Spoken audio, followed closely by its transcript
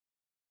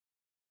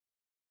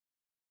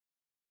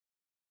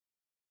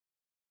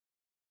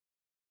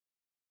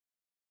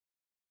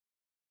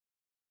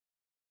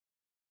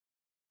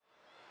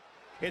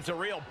It's a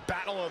real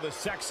battle of the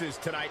sexes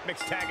tonight.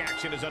 Mixed tag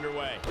action is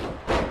underway.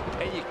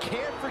 And you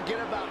can't forget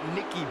about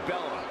Nikki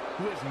Bella,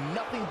 who has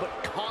nothing but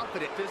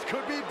confidence. This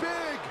could be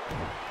big.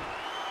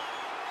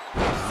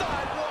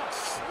 Sidewalk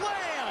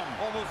slam!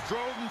 Almost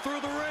drove him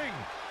through the ring.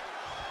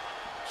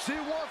 She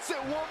wants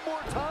it one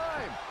more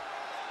time.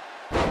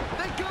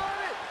 They got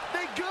it!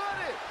 They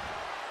got it!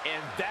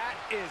 And that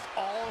is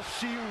all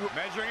she...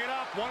 Measuring it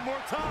up one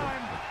more time.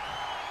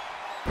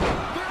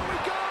 There we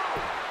go!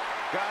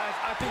 Guys,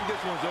 I think this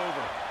one's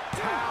over.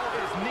 How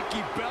is Nikki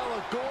Bella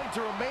going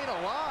to remain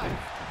alive?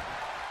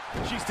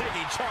 She's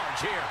taking charge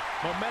here.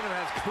 Momentum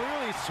has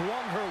clearly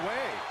swung her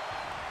way.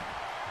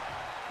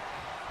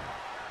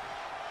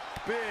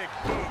 Big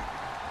boot.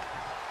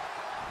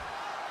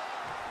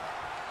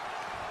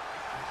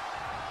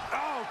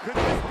 Oh, could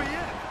this be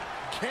it?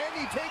 Can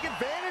he take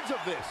advantage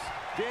of this?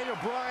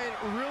 Daniel Bryan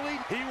really...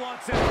 He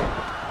wants it.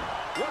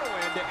 What a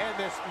win to end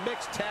this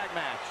mixed tag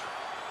match.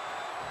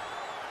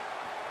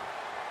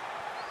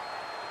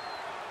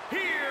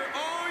 Here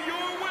are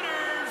your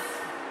winners.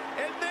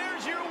 And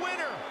there's your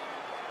winner.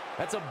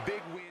 That's a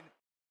big win.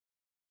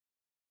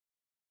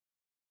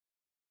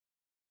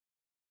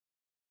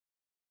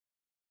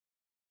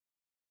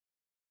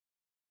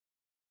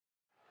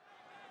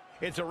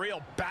 It's a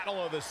real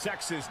battle of the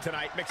sexes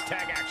tonight. Mixed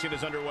tag action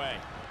is underway.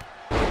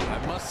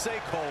 I must say,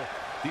 Cole,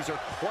 these are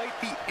quite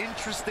the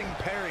interesting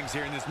pairings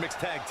here in this mixed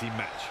tag team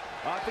match.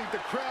 I think the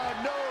crowd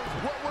knows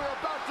what we're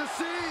about to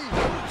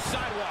see.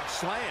 Sidewalk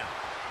slam.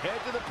 Head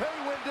to the pay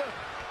window.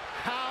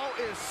 How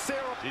is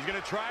Sarah? She's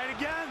going to try it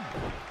again.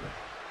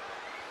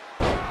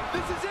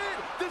 This is it.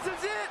 This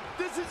is it.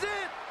 This is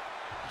it.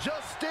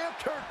 Just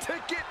stamped her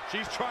ticket.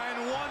 She's trying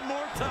one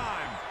more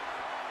time.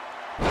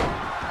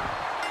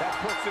 That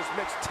puts this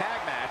mixed tag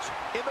match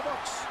in the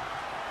books.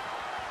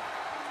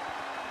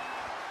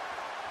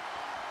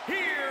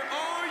 Here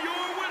are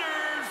your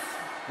winners.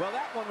 Well,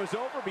 that one was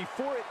over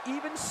before it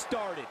even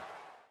started.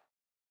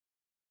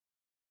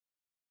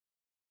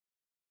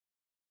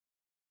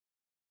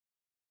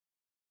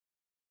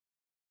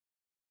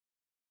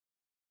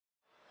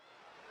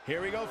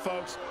 Here we go,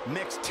 folks.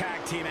 Mixed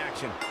tag team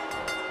action.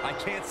 I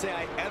can't say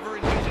I ever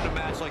envisioned a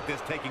match like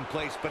this taking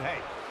place, but hey,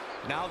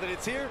 now that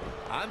it's here,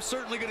 I'm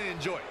certainly going to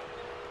enjoy it.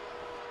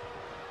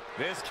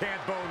 This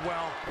can't bode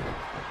well.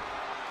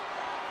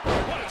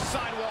 What a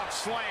sidewalk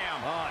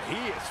slam.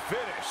 He is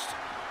finished.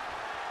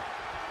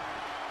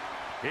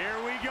 Here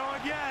we go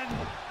again.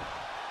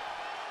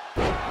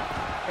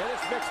 And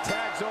this mixed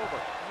tag's over.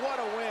 What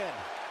a win.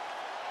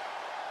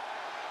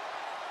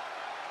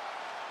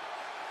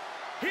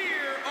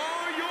 Here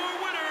are your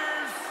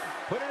winners.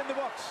 Put it in the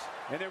books.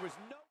 And there was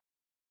no...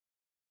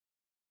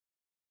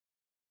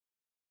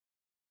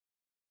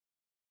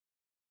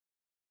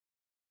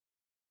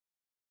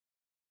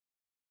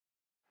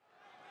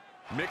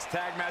 Mixed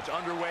tag match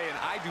underway, and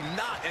I do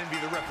not envy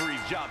the referee's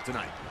job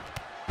tonight.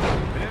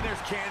 And then there's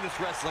Candice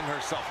wrestling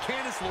herself.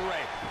 Candice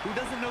LeRae, who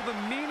doesn't know the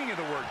meaning of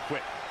the word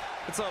quit.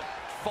 It's a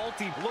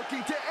faulty...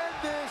 Looking to end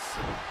this.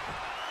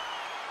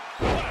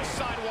 What a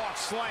sidewalk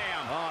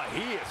slam.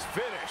 He is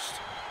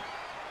finished.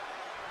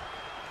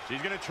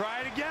 She's going to try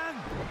it again.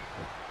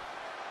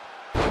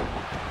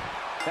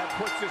 That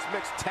puts this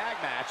mixed tag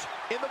match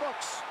in the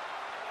books.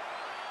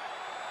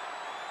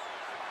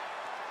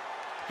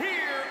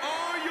 Here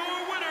are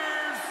your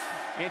winners.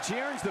 And she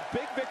earns the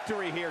big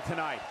victory here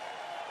tonight.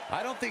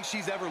 I don't think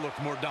she's ever looked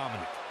more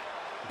dominant.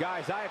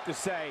 Guys, I have to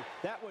say,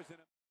 that was an...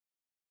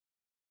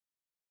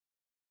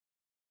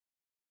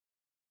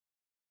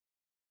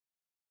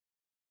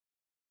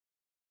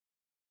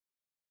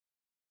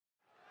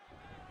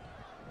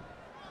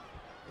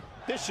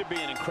 This should be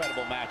an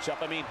incredible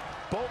matchup. I mean,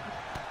 both...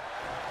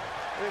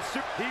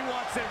 He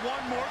wants it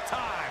one more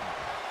time.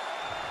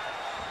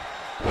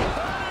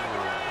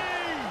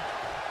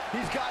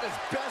 He's got his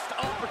best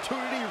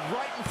opportunity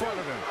right in front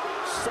of him.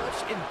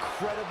 Such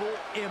incredible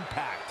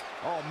impact.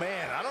 Oh,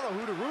 man, I don't know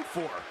who to root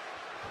for.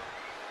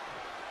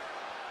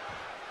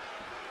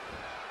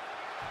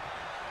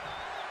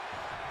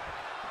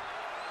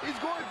 He's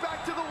going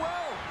back to the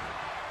well.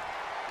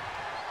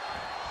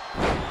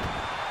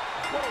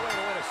 What a way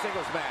to win a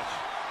singles match.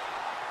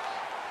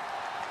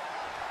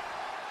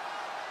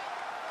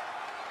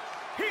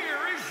 Here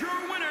is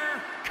your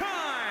winner,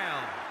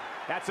 Kyle.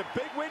 That's a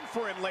big win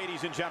for him,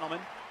 ladies and gentlemen.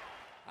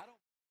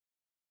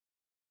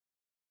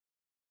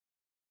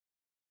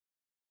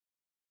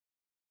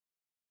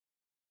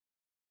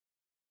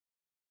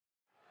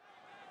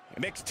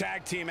 Mixed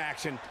tag team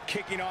action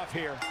kicking off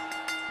here.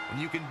 And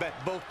you can bet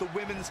both the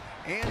women's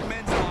and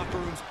men's locker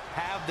rooms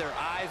have their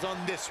eyes on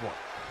this one.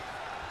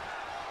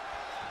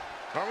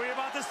 Are we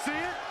about to see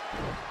it?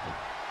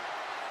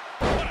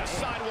 What a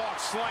sidewalk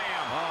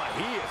slam.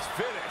 He is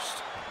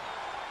finished.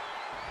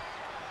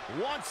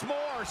 Once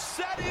more,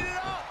 setting it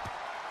up.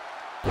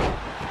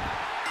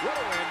 What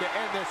a win to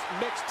end this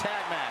mixed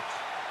tag match.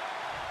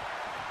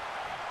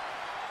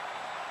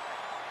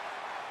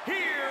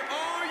 Here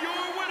are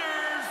your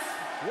winners.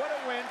 What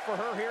a win for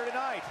her here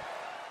tonight.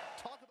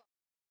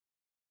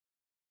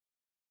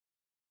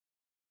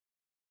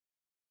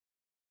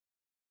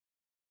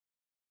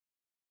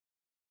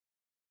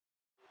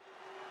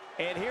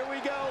 And here we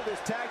go. This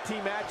tag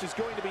team match is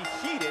going to be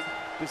heated,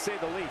 to say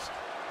the least.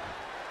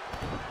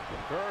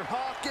 Kurt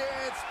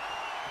Hawkins.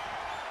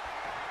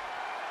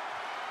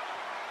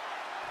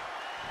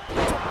 To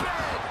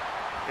bed.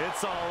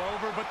 It's all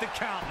over but the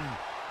counting.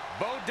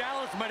 Bo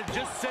Dallas might have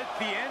just set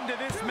the end of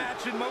this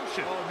match in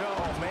motion. Oh, no,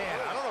 man.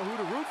 I don't know who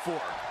to root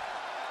for.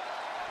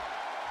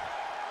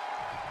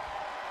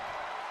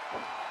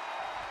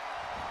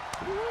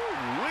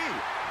 Woo-wee.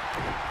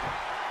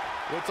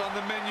 What's on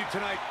the menu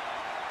tonight?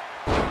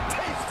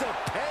 Taste of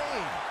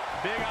pain.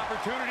 Big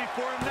opportunity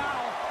for him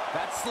now.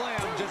 That slam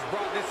just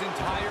brought this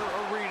entire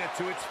arena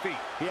to its feet.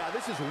 Yeah,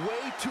 this is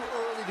way too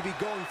early to be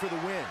going for the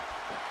win.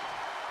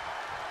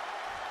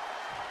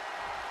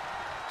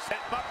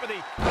 Set him up for the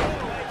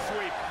leg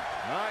sweep.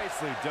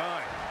 Nicely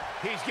done.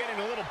 He's getting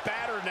a little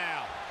battered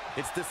now.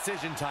 It's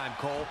decision time,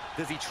 Cole.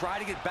 Does he try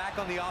to get back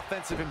on the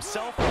offensive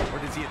himself, or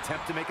does he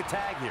attempt to make a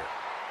tag here?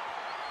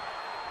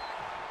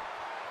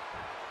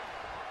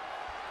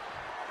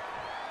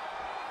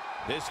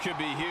 This could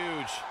be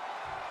huge.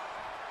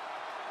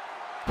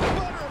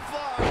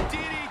 Butterfly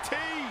DDT.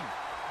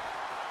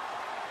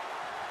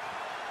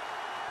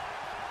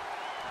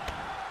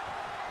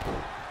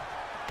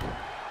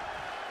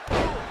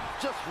 Oh,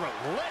 just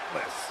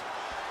relentless.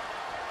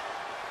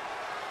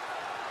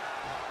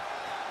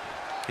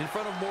 In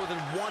front of more than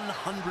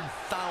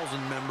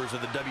 100,000 members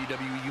of the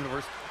WWE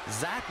Universe,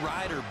 Zack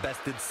Ryder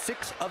bested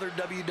 6 other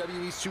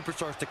WWE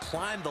superstars to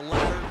climb the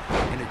ladder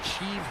and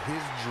achieve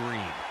his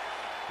dream.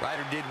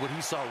 Ryder did what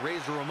he saw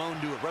Razor Ramon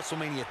do at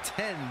WrestleMania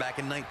 10 back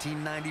in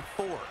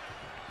 1994.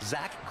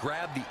 Zack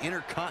grabbed the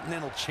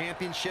Intercontinental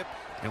Championship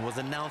and was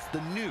announced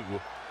the new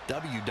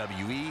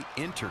WWE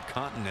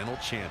Intercontinental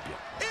Champion.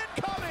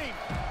 Incoming!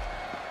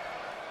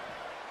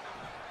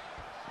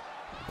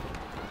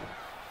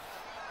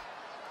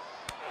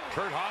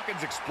 Kurt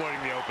Hawkins exploiting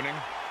the opening.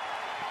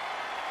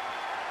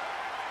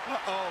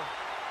 Uh-oh.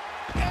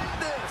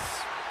 End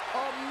this!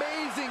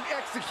 Amazing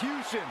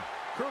execution.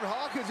 Kurt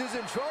Hawkins is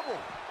in trouble.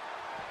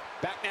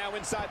 Back now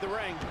inside the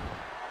ring.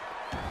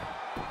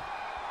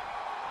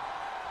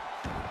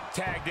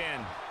 Tagged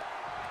in.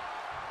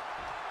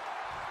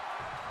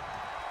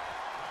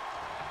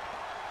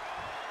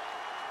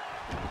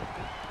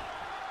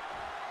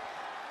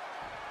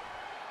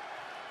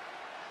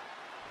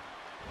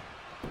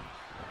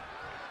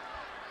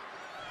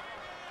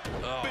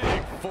 Oh.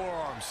 Big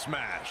forearm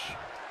smash.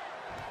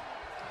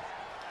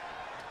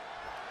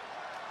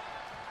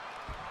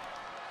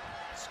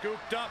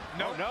 Scooped up.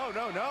 No,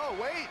 no,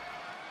 wait.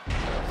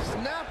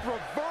 Snap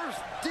reverse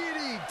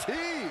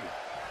DDT.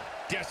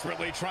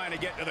 Desperately trying to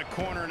get to the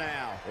corner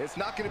now. It's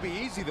not going to be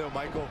easy, though,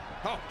 Michael.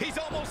 Oh, he's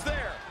almost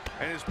there.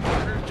 And his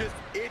partner's just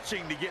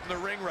itching to get in the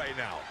ring right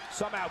now.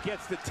 Somehow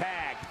gets the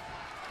tag.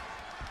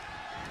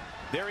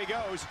 There he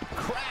goes,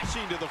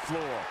 crashing to the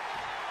floor.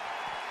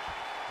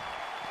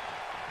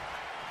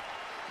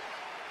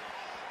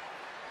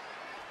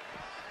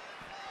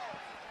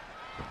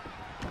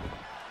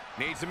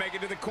 Needs to make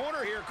it to the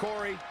corner here,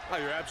 Corey. Oh,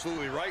 you're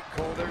absolutely right,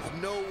 Cole. There's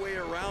no way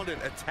around it.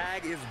 A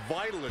tag is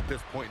vital at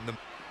this point in the...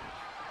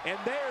 And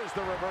there's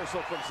the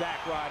reversal from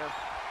Zack Ryder.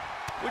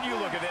 When you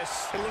look at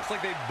this, It looks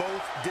like they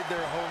both did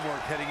their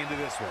homework heading into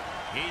this one.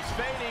 he's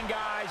fading,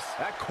 guys.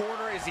 That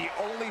corner is the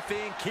only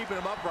thing keeping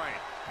him upright.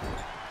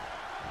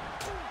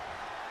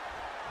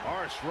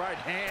 Harsh right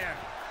hand.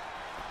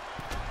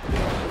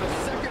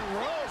 The second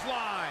rose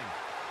line.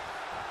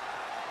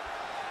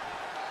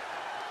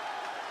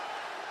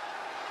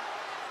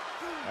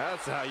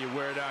 That's how you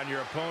wear down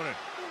your opponent.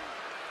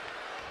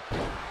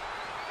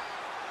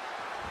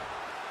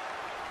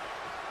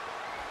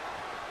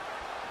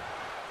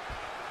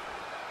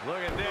 Look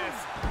at this.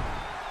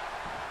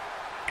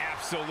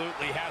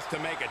 Absolutely has to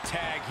make a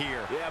tag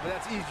here. Yeah, but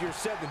that's easier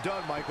said than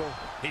done, Michael.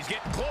 He's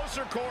getting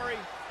closer, Corey.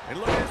 And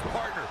look at his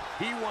partner.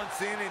 He wants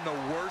in the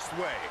worst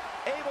way.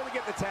 Able to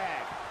get the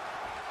tag.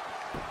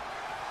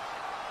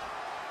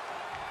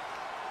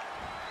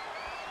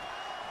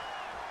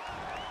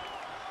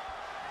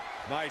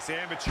 Nice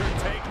amateur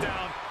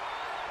takedown.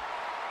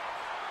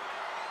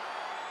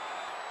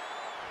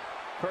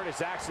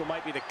 Curtis Axel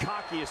might be the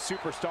cockiest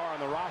superstar on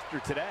the roster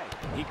today.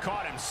 He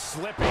caught him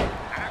slipping.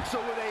 Axel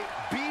with a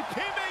BP.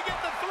 He may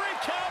get the 3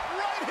 count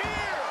right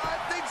here.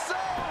 I think so.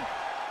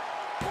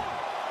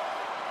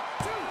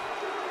 1, 2.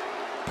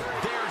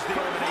 There's the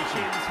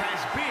elimination.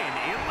 Has been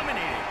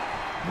eliminated.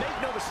 Make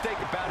no mistake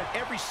about it,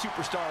 every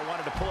superstar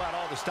wanted to pull out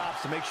all the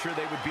stops to make sure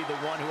they would be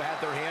the one who had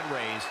their hand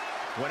raised.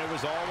 When it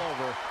was all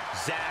over,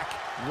 Zack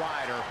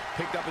Ryder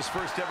picked up his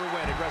first ever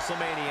win at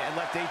WrestleMania and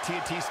left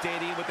AT&T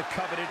Stadium with the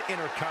coveted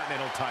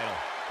Intercontinental title.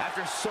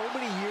 After so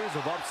many years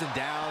of ups and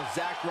downs,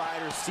 Zack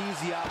Ryder sees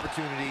the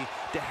opportunity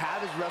to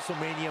have his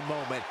WrestleMania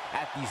moment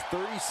at these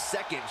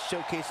 30-second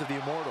Showcase of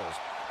the Immortals.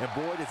 And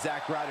boy, did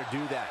Zack Ryder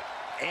do that.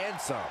 And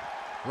some.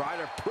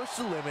 Ryder pushed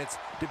the limits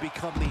to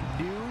become the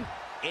new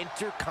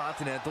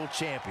Intercontinental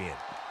Champion.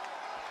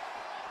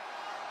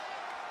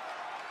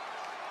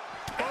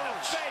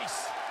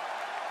 Face!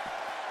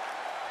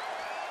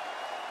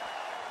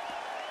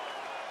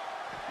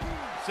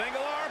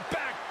 Single arm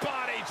back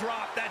body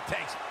drop. That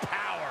takes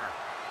power.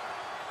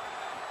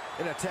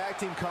 In a tag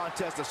team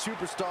contest, a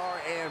superstar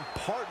and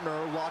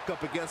partner lock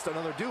up against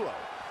another duo.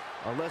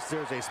 Unless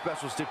there's a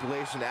special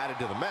stipulation added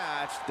to the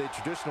match, the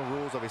traditional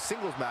rules of a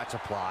singles match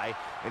apply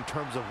in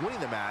terms of winning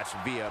the match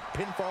via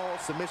pinfall,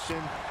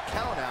 submission,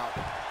 countout,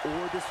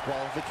 or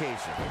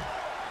disqualification.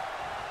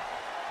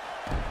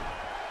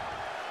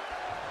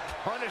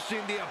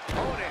 Punishing the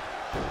opponent.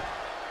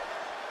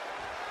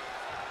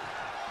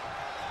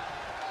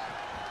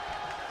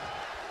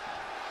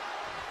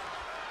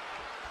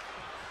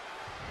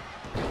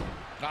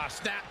 Ah,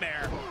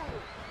 snapmare.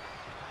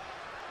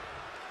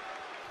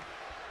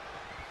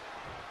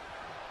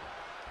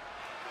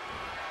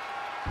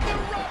 The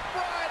Rough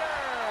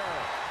Rider!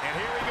 And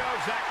here we go,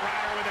 Zack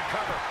Ryder with a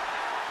cover.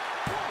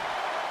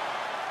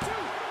 1, 2.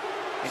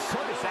 And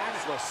Curtis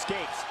Axel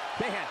escapes.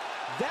 Man,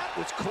 that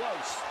was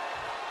close.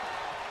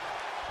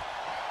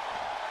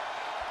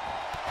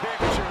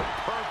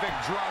 Picture-perfect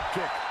drop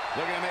kick.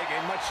 Looking to make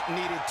a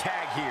much-needed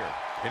tag here.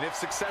 And if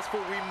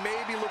successful, we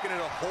may be looking at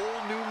a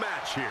whole new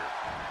match here.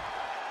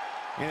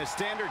 In a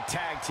standard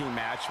tag team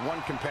match,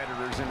 one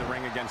competitor is in the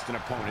ring against an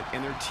opponent,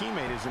 and their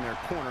teammate is in their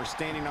corner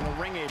standing on the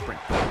ring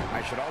apron.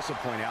 I should also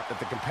point out that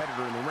the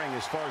competitor in the ring,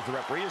 as far as the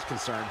referee is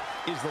concerned,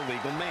 is the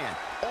legal man.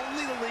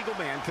 Only the legal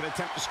man can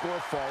attempt to score a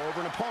fall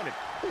over an opponent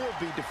or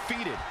be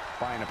defeated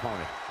by an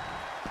opponent.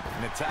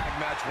 In a tag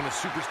match, when a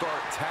superstar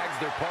tags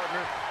their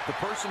partner, the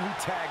person who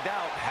tagged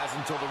out has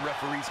until the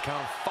referees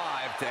count 5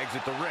 to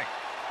exit the ring.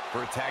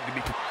 For a tag to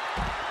be...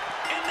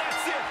 And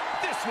that's it!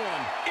 This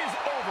one is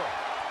over!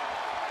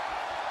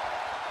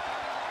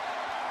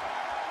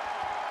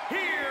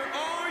 Here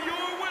are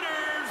your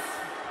winners,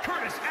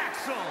 Curtis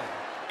Axel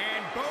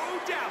and Bo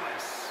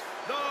Dallas,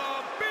 the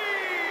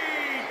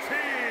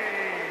B-Team!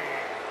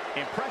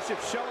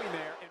 Impressive showing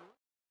there.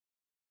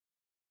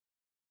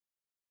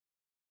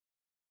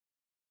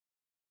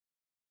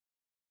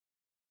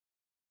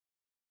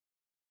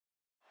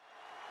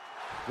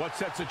 What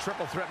sets a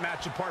triple threat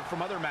match apart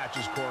from other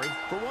matches, Corey?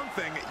 For one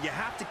thing, you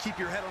have to keep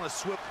your head on a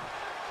swivel.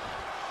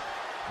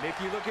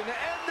 Nikki looking to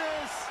end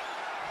this.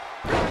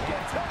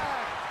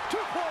 Attack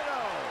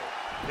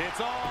 2.0. It's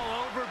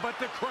all over but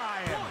the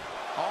crying.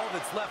 All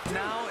that's left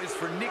now is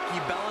for Nikki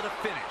Bella to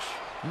finish.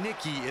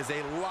 Nikki is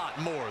a lot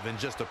more than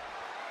just a...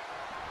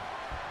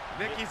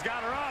 Nikki's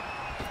got her up.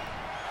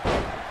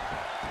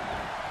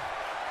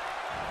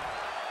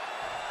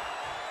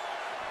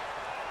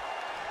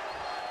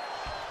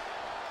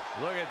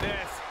 Look at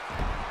this.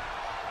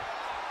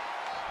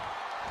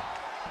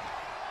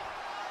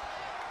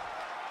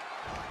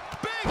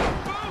 Big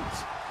boot!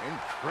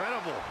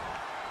 Incredible.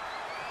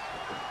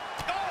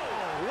 Oh,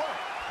 what?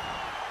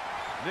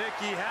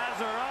 Nikki has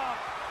her up.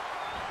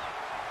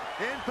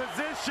 In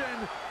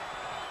position.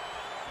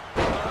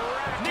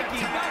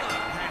 Nikki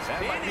Bella has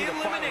Might be been the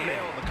final eliminated.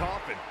 nail in the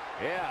coffin.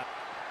 Yeah.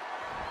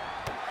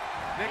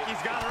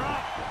 Nikki's got her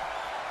up.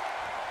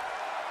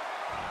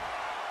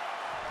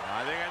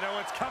 I think I know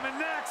what's coming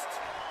next.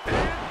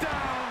 And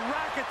down,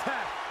 rack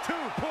attack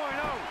 2.0.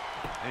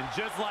 And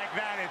just like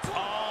that, it's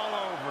all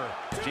over.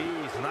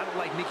 Jeez, and I don't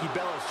like Nikki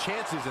Bella's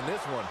chances in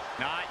this one.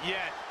 Not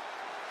yet.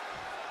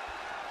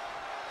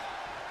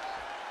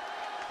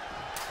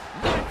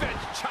 Knife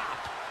edge chop.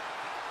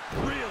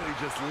 Really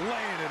just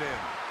laying it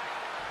in.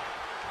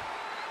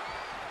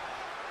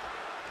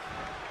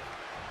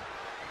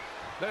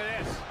 Look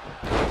at this.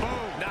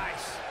 Boom.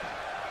 Nice.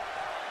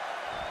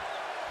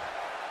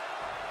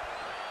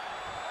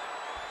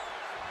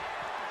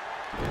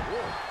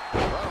 Whoa,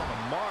 right on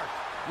the mark.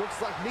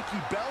 Looks like Nikki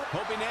Bella.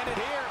 Hoping to end it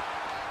here.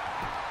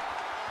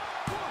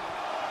 1,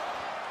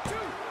 2,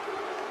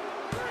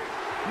 3.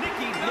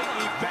 Nikki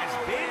Bella has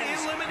been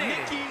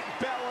eliminated. Nikki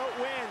Bella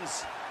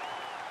wins.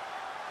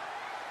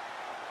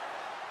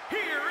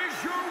 Here is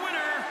your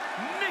winner,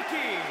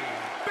 Nikki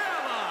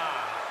Bella.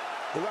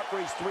 The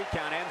referee's 3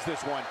 count ends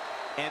this one.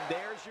 And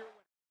there's your winner.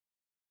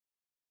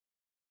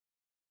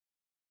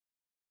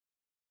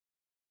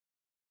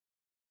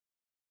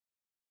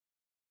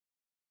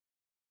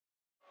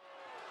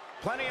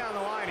 Plenty on the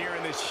line here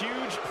in this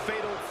huge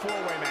fatal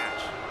 4-way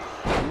match.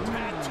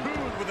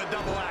 Tattooed with a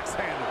double axe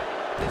handle.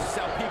 This is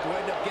how people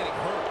end up getting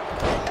hurt.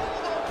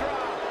 Elbow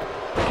drop.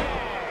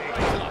 Hey,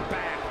 right to the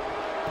back.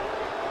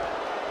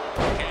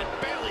 And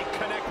barely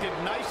connected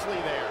nicely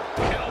there.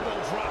 Elbow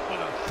drop with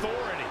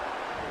authority.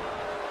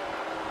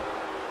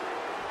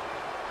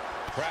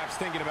 Perhaps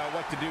thinking about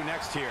what to do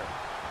next here.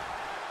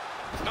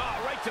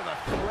 Oh, right to the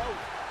throat.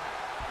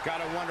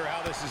 Gotta wonder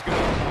how this is going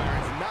to go.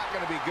 It's not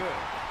going to be good.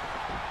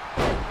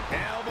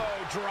 Elbow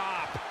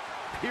drop.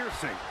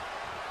 Piercing.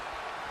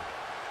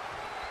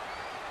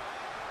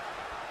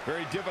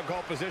 Very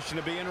difficult position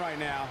to be in right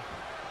now.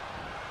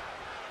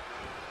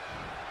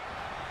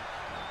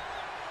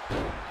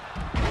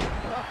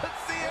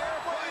 It's the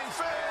airplane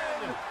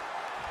spin!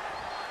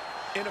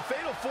 In a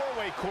fatal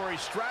 4-way, Corey,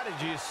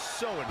 strategy is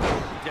so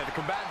important. Yeah, the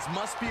combatants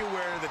must be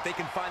aware that they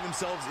can find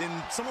themselves in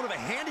somewhat of a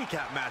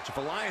handicap match if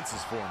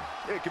alliances form.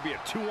 It could be a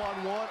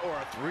 2-on-1 or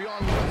a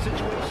 3-on-1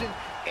 situation.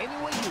 Any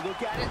way you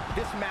look at it,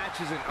 this match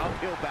is an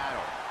uphill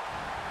battle.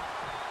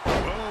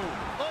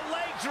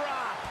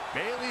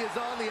 is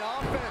on the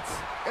offense,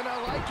 and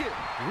I like it.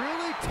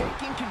 Really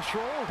taking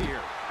control here.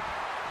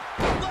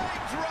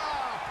 Leg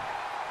drop.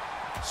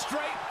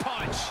 Straight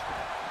punch.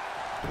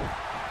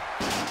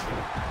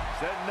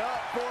 Setting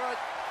up for it.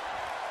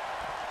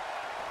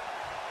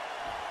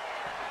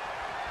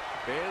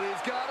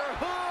 Bayley's got her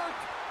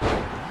hooked.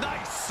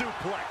 Nice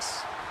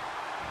suplex.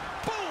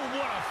 Boom,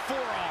 what a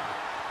forearm.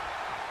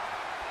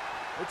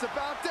 It's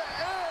about to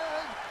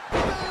end.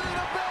 Bayley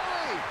to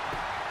belly.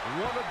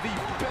 One of the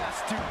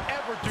best to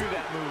ever do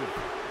that move.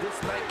 This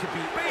night could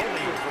be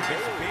Bayley over for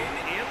has Bayley. been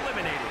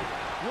eliminated.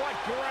 What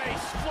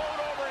grace. Float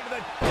over into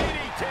the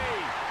DDT.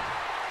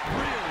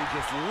 Really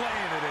just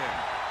laying it in.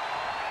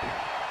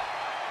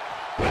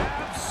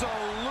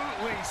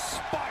 Absolutely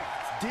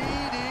spiked.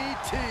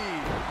 DDT.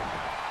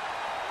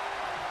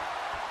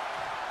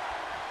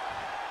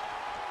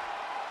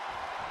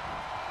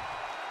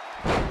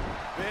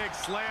 Big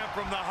slam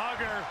from the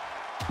hugger.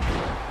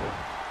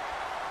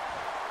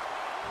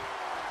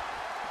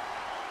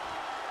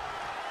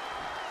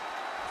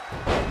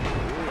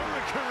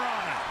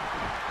 Hurricanrana.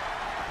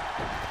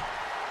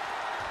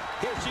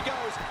 Here she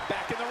goes.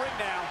 Back in the ring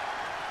now.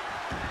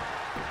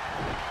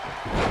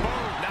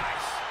 Boom,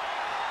 nice.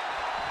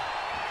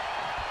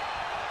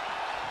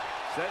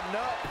 Setting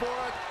up for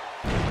it.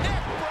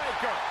 Neck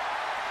breaker.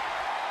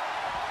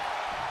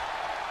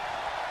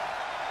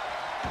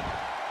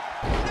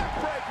 Neck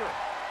breaker.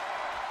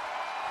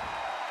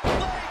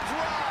 Leg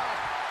drop.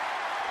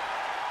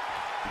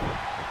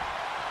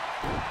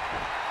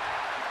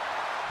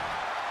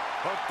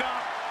 Hooked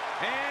up.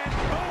 And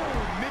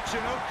boom,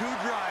 Michinoku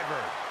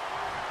driver.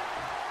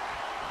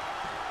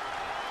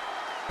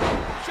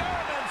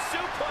 German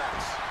suplex.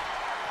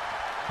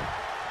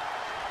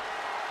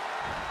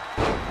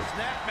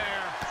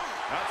 Snapmare.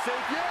 Not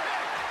safe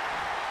yet.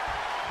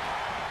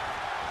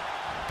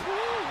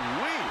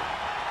 Woo-wee.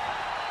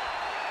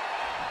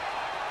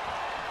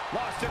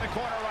 Lost in the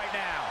corner right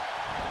now.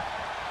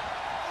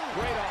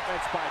 Great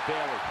offense by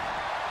Bayley.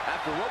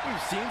 After what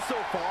we've seen so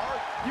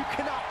far, you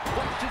cannot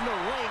question the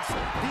lengths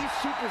these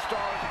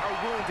superstars are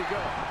willing to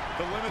go.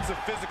 The limits of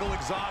physical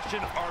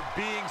exhaustion are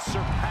being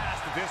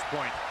surpassed at this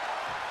point.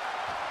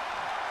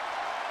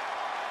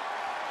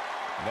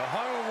 The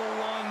Honorable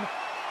One.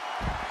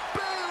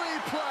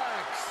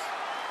 Bayleyplex.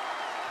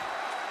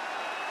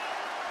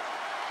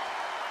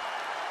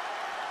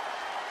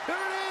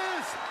 There it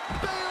is.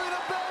 Bayley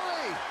to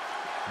belly.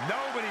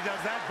 Nobody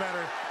does that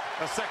better.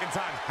 A second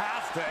time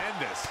has to end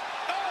this.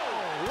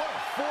 Oh, what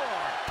a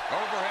forearm.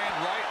 Overhand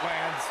right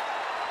lands.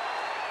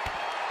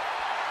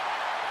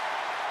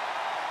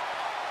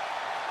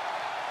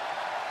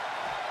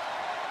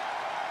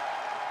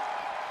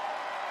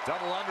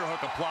 Double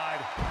underhook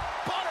applied.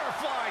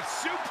 Butterfly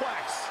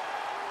suplex.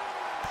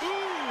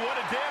 Ooh, what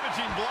a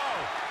damaging blow.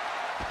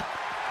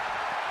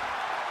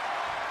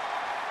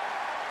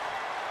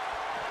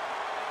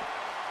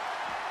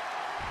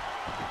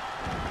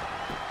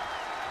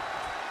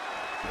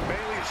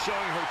 Bayley is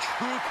showing her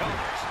true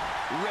colors.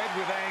 Red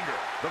with anger.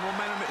 The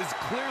momentum is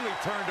clearly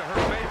turned to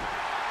her favor.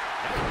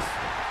 Nice.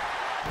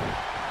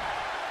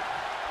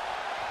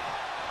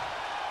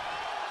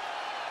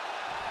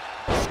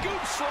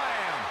 Scoop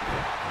slam.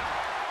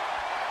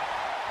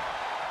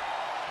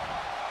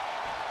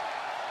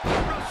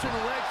 Russian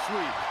leg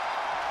sweep.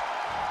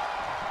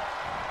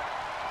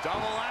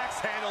 Double axe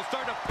handle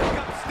starting to pick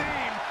up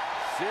steam.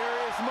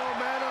 Serious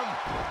momentum.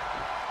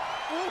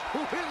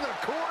 Ooh, in the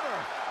corner.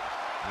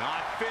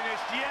 Not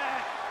finished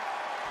yet.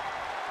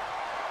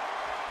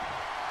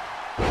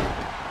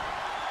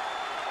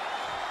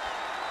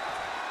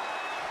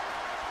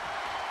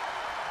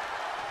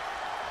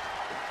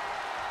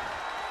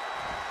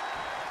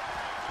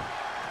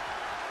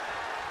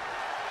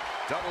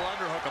 Double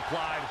underhook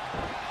applied.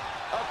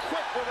 A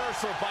quick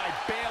reversal by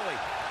Bayley.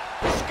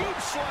 Scoop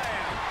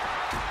slam.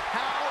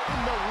 How in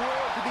the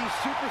world do these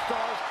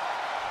superstars...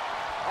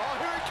 Oh,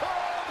 here it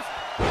comes!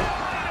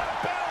 Belly to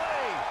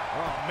belly.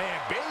 Oh, man,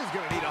 Bayley's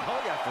going to need a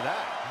hug after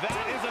that.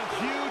 That is a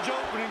huge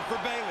opening for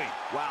Bayley.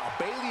 Wow,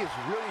 Bayley is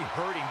really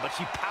hurting, but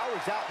she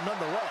powers out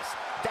nonetheless.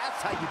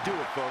 That's how you do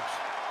it, folks.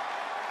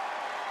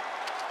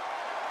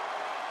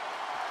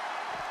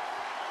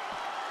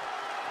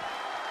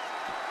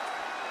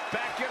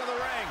 Back into the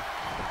ring.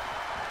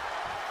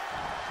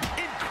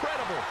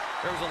 Incredible.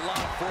 There was a lot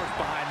of force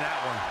behind that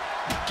one.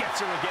 Gets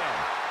her again.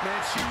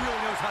 Man, she really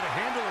knows how to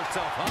handle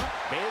herself, huh?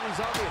 Bayley's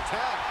on the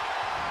attack.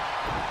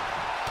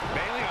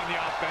 Bayley on the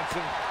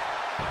offensive.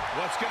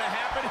 What's going to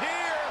happen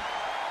here?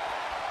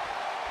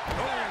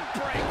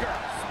 Breaker.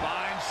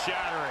 Spine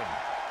shattering.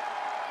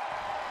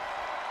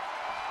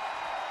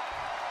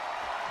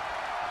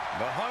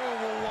 The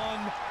Honorable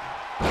One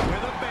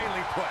with a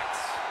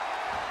Bayleyplex.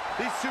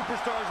 These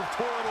superstars have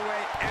toiled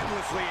away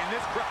endlessly in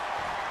this crowd.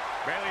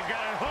 Bayley's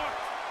got it hooked.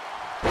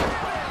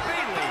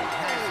 Bayley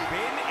has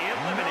been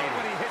eliminated.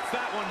 Nobody hits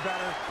that one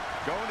better.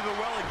 Going to the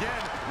well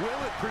again.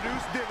 Will it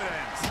produce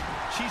dividends?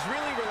 She's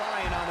really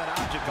relying on that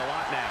object a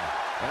lot now.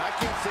 And I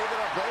can't say that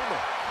I blame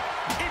her.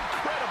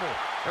 Incredible.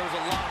 There was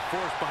a lot of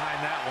force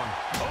behind that one.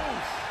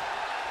 Oof.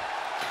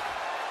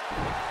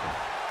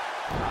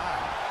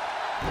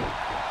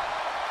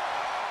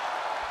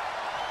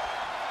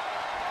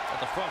 At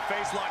the front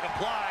face lock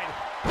applied.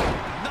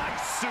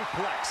 Nice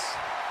suplex.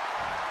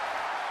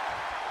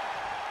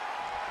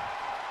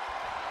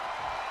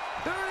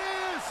 There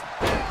it is!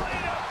 Belly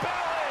to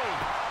belly!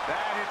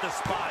 That hit the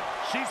spot.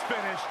 She's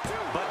finished,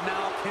 but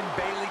now can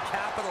Bayley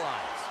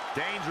capitalize?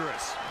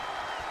 Dangerous.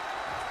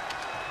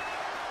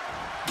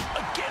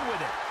 Again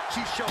with it.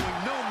 She's showing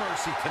no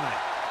mercy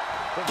tonight.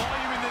 The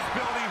volume in this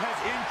building has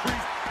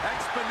increased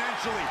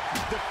exponentially.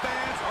 The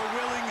fans are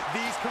willing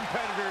these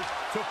competitors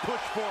to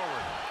push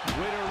forward.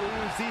 Win or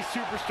lose, these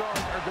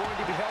superstars are going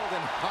to be held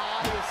in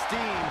high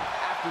esteem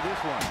after this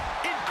one.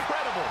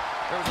 Incredible.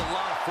 There was a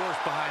lot of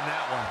force behind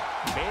that one.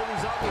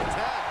 Bayley's on the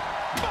attack.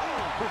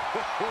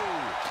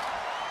 Boom.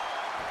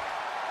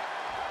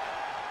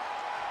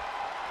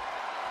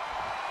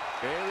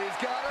 Bayley's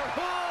got her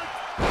hooked.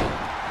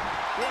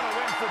 What a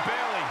win for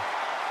Bayley.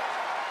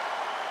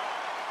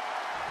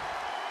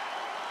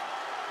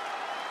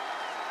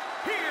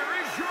 Here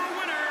is your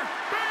winner,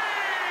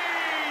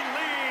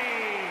 Bayley.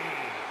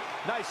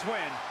 Nice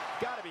win.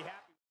 Gotta be happy.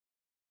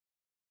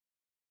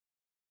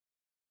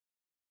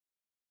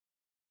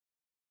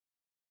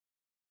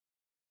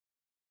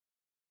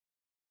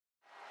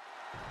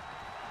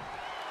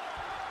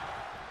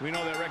 We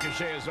know that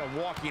Ricochet is a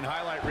walking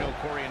highlight reel,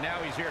 Corey, and now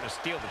he's here to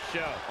steal the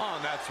show. Oh,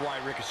 and that's why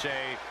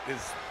Ricochet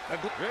is a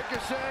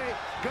Ricochet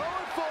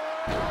going for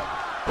it.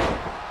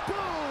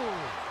 Boom!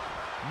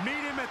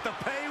 meet him at the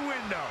pay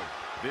window.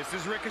 This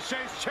is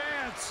Ricochet's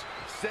chance.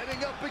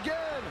 Setting up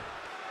again.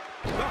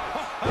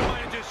 I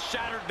might have just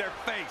shattered their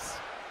face.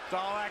 It's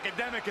all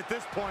academic at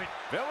this point.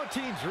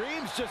 Velveteen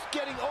Dream's just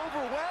getting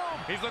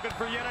overwhelmed. He's looking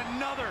for yet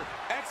another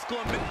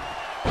exclamation.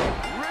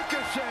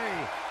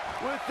 Ricochet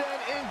with an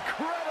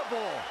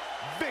incredible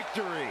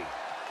victory.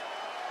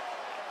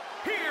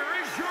 Here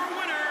is your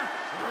winner,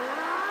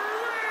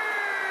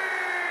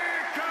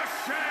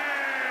 Ricochet.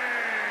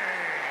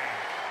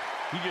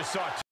 You just saw